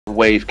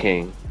Wave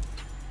King.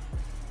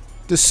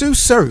 Does Sue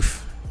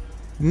Surf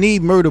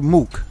need Murda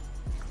Mook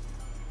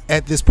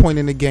at this point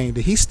in the game?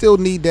 Did he still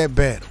need that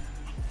battle?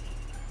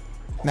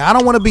 Now, I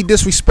don't want to be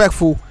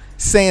disrespectful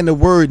saying the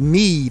word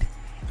need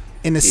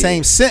in the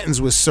same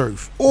sentence with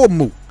Surf or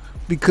Mook,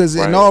 because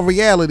in all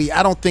reality,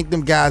 I don't think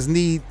them guys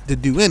need to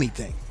do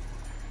anything.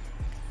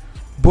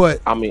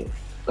 But I mean,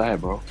 go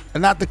ahead, bro.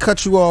 And not to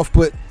cut you off,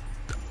 but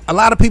a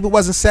lot of people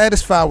wasn't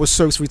satisfied with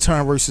Surf's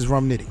return versus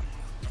Rum Nitty.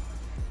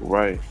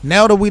 Right.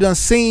 Now that we done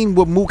seen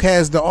what Mook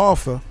has to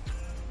offer,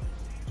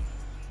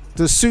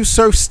 does Sue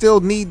Surf still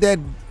need that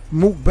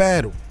Mook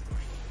battle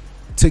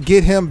to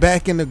get him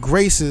back in the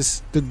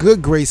graces, the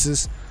good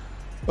graces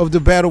of the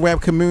battle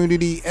rap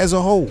community as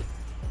a whole?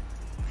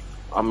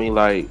 I mean,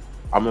 like,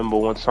 I remember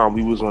one time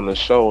we was on the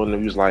show and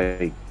it was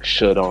like,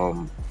 should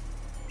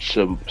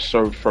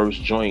Surf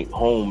first joint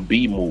home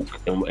be Mook?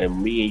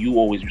 And me and you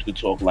always used to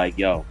talk like,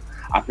 yo,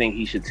 I think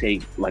he should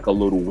take like a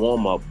little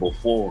warm up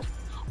before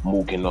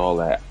Mook and all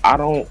that. I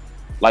don't,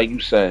 like you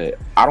said,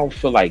 I don't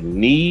feel like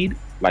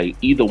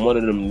either one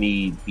of them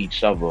need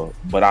each other,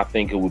 but I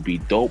think it would be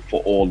dope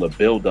for all the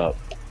build up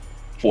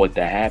for it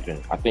to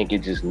happen. I think it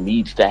just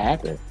needs to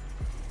happen,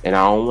 and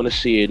I don't want to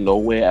see it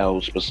nowhere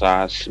else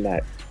besides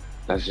Smack.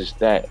 That's just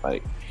that.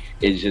 Like,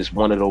 it's just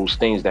one of those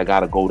things that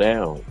gotta go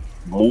down.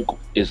 Mook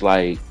is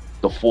like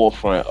the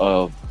forefront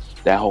of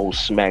that whole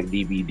Smack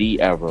DVD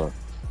era.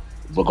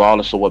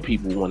 Regardless of what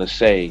people want to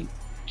say,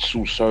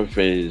 Sue Surf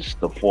is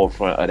the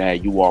forefront of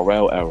that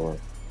URL era.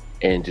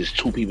 And just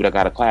two people that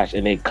got a clash,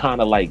 and they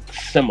kind of like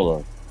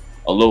similar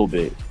a little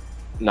bit,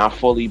 not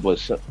fully, but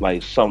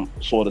like some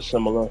sort of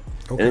similar.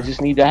 Okay. And it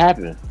just need to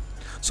happen.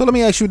 So let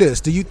me ask you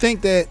this: do you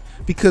think that,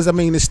 because I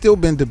mean it's still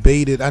been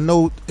debated, I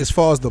know as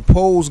far as the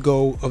polls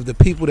go, of the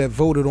people that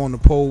voted on the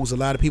polls, a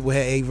lot of people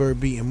had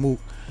Averb beating Mook,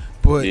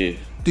 but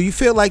do you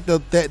feel like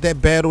that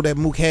battle that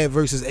Mook had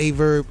versus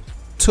Averb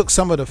took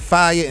some of the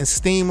fire and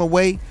steam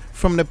away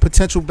from the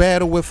potential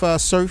battle with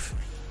Surf?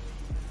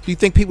 Do you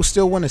think people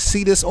still want to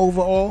see this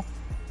overall?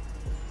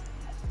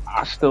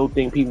 I still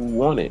think people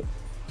want it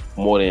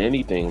more than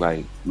anything.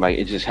 Like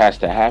it just has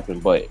to happen,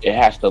 but it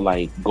has to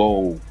like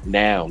go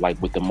now,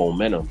 like with the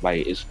momentum.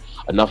 Like, it's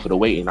enough of the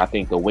waiting. I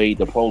think the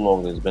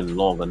prolong has been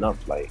long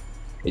enough. Like,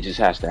 it just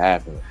has to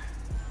happen.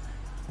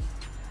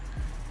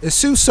 Is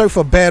Sue Surf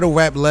a battle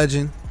rap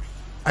legend?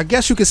 I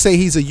guess you could say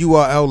he's a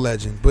URL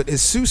legend, but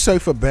is Sue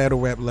Surf a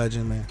battle rap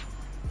legend, man?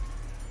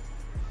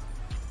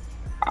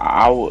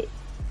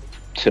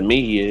 To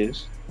me, he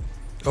is.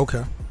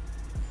 Okay.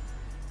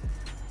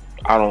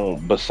 I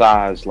don't,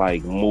 besides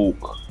like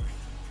Mook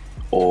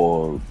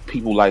or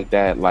people like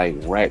that, like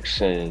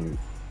Rex and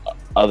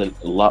other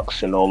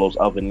Lux and all those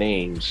other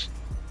names,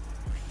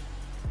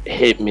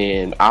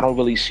 Hitman, I don't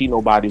really see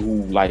nobody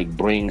who like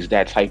brings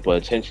that type of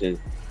attention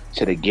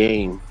to the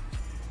game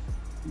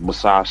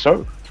besides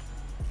Surf.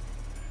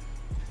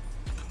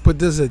 But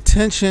does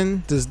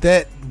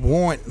that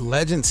warrant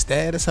legend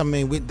status? I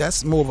mean,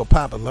 that's more of a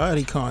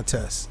popularity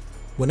contest.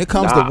 When it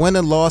comes to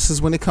winning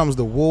losses, when it comes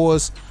to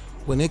wars,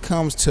 when it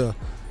comes to,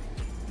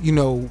 you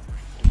know,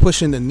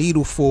 pushing the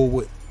needle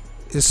forward,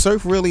 is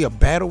Surf really a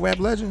battle rap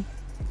legend?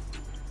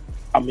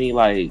 I mean,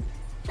 like,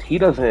 I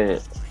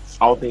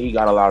don't think he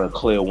got a lot of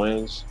clear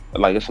wins.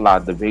 Like, it's a lot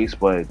of debates,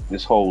 but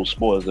this whole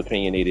sport is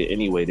opinionated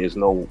anyway. There's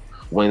no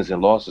wins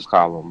and losses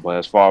column. But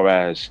as far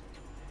as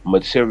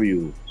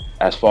material,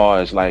 as far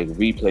as like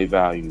replay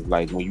value,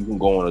 like when you can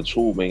go on a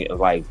tube and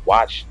like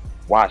watch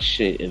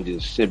shit and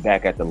just sit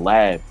back at the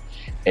lab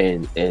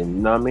and you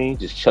know what I mean,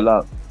 just chill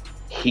out.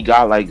 He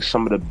got like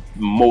some of the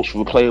most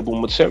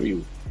replayable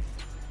material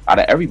out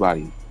of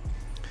everybody.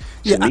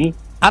 Yeah,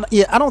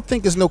 I don't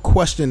think there's no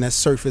question that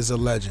Surf is a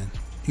legend,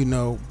 you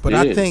know, but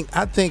I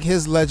think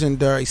his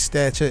legendary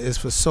stature is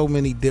for so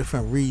many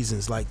different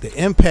reasons, like the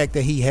impact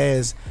that he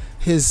has,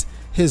 his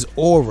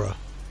aura.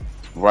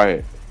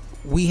 Right.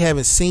 We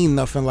haven't seen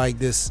nothing like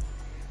this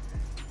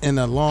in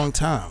a long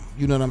time.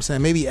 You know what I'm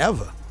saying? Maybe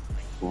ever.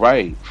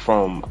 Right.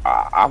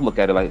 I look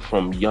at it like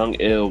from Young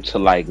Ill to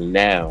like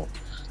now.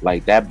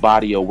 Like, that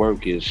body of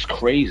work is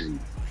crazy.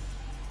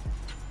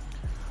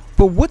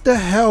 But what the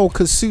hell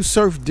could Sue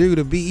Surf do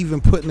to be even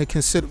put in a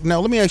consider? Now,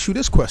 let me ask you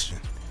this question.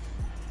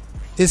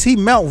 Is he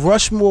Mount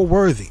Rushmore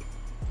worthy?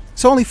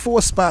 It's only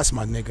 4 spots,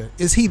 my nigga.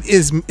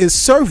 Is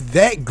Surf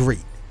that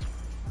great?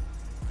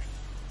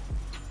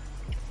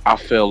 I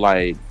feel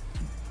like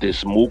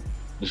this Mook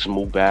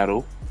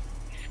battle,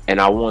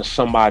 and I want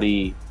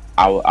somebody,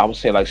 I would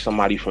say like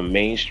somebody from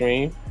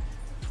mainstream.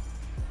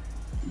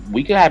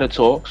 We could have the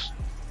talks.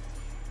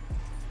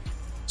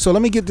 So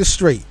let me get this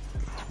straight.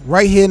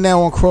 Right here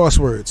now on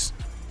Crosswords.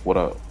 What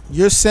up?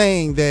 You're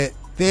saying that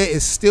there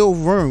is still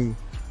room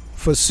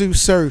for Sue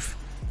Surf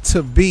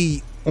to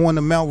be on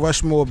the Mount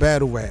Rushmore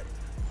battle rap,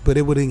 but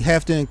it would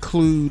have to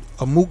include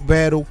a Mook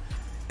battle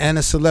and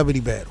a celebrity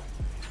battle.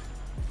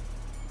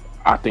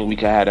 I think we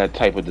can have that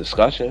type of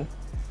discussion.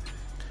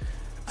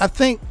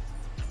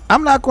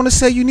 I'm not going to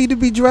say you need to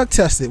be drug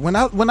tested. When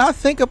I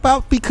think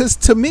about, because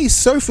to me,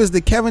 Surf is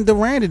the Kevin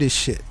Durant of this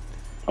shit.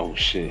 Oh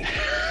shit.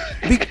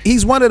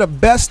 He's one of the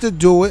best to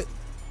do it.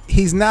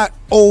 He's not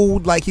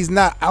old, like he's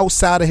not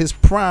outside of his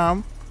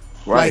prime.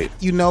 Right. Like,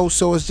 you know,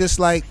 so it's just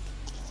like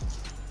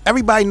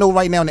everybody know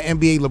right now in the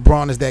NBA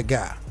LeBron is that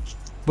guy.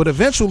 But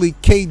eventually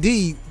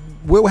KD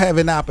will have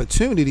an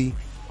opportunity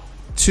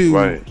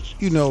to,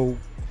 you know,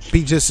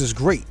 be just as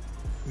great.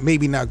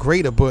 Maybe not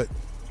greater, but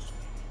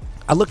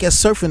I look at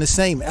surfing the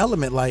same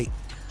element. Like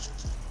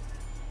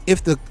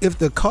if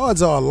the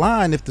cards are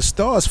aligned, if the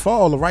stars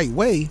fall the right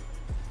way,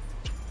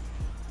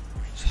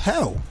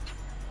 hell.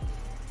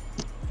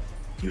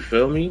 You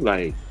feel me?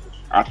 Like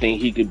I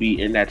think he could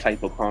be in that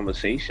type of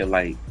conversation,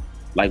 like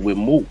with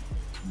Mook.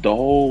 The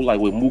whole like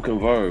with Mook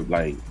and Verb,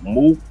 like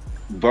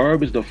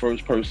Verb is the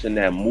first person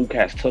that Mook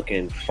has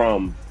taken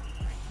from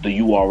the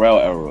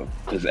URL era,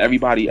 because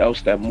everybody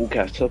else that Mook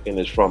has taken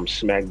is from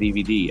Smack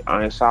DVD.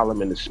 Iron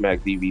Solomon is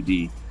Smack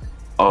DVD.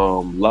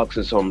 Lux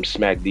is from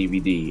Smack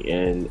DVD,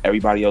 and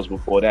everybody else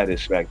before that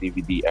is Smack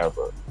DVD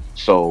era.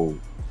 So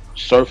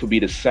Surf would be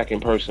the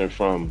second person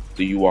from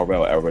the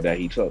URL era that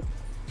he took.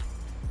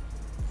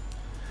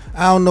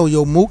 I don't know,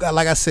 yo. Mook,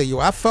 like I said, yo,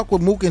 I fuck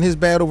with Mook in his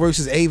battle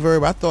versus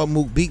A-Verb. I thought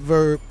Mook beat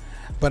Verb,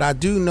 but I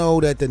do know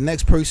that the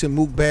next person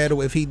Mook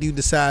battle, if he do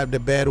decide to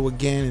battle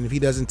again, and if he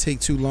doesn't take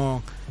too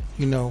long,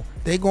 you know,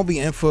 they're gonna be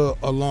in for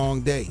a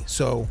long day.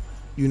 So,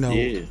 you know,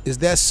 is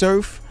that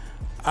Surf?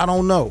 I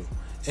don't know.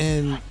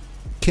 And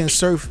can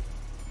Surf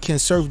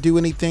do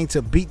anything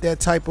to beat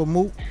that type of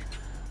Mook?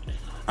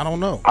 I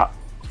don't know.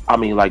 I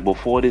mean, like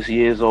before this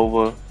year's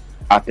over,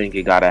 I think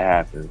it gotta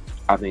happen.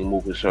 I think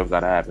Mook and Surf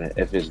gotta happen.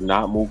 If it's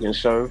not Mook and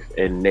Surf,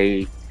 and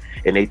they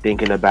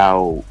thinking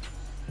about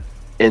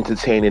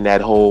entertaining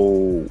that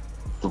whole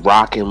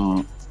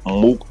rockin'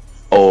 Mook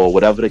or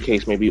whatever the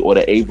case may be, or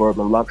the A-Verb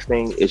and Lux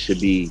thing, it should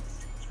be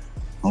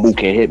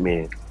Mook and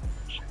Hitman.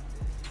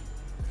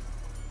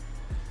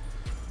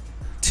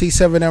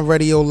 T7M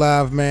Radio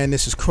Live, man.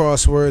 This is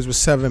Crosswords with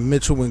 7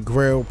 Mitchell and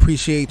Grail.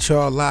 Appreciate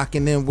y'all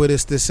locking in with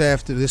us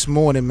this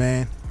morning,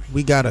 man.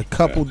 We got a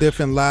couple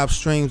different live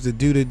streams to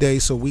do today,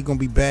 so we're going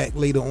to be back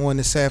later on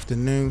this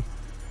afternoon.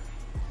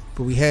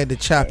 But we had to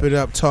chop it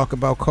up, talk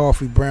about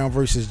Coffee Brown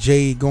versus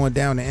Jade going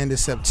down the end of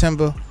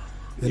September.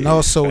 And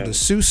also the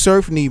Sue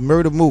Surf need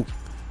Murda Mook.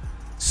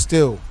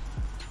 Still,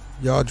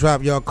 y'all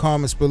drop y'all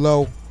comments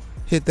below.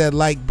 Hit that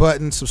like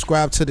button,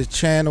 subscribe to the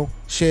channel,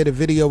 share the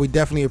video. We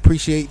definitely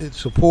appreciate the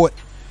support.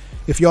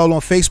 If y'all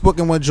on Facebook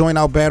and want to join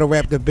our Battle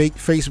Rap Debate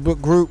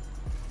Facebook group,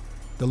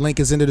 the link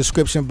is in the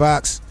description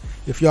box.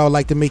 If y'all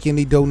like to make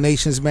any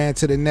donations, man,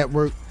 to the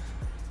network,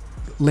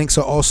 links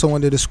are also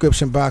in the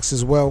description box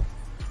as well.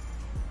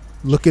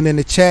 Looking in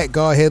the chat,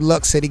 Godhead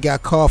Lux said he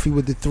got coffee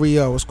with the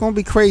 3-0. It's going to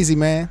be crazy,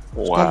 man.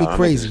 It's going to be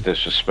crazy.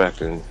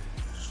 Disrespecting.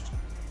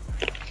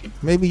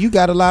 Maybe you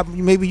got a lot.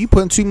 Maybe you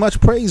putting too much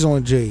praise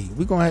on Jay.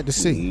 We're going to have to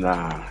see.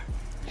 Nah.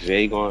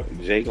 Jay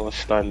gonna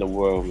stun the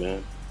world,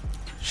 man.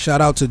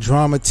 Shout out to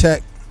Drama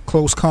Tech,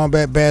 Close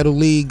Combat Battle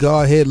League,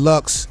 Godhead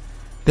Lux,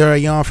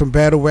 Darion from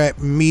Battle Rap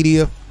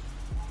Media.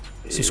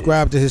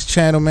 Subscribe to his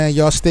channel, man.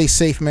 Y'all stay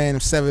safe, man.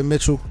 I'm 7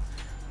 Mitchell.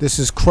 This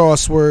is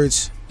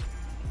Crosswords.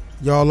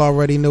 Y'all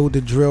already know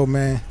the drill,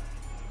 man.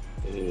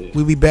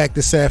 We'll be back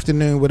this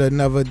afternoon with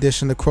another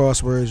edition of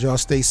Crosswords. Y'all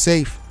stay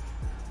safe.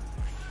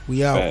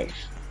 We out. Thanks.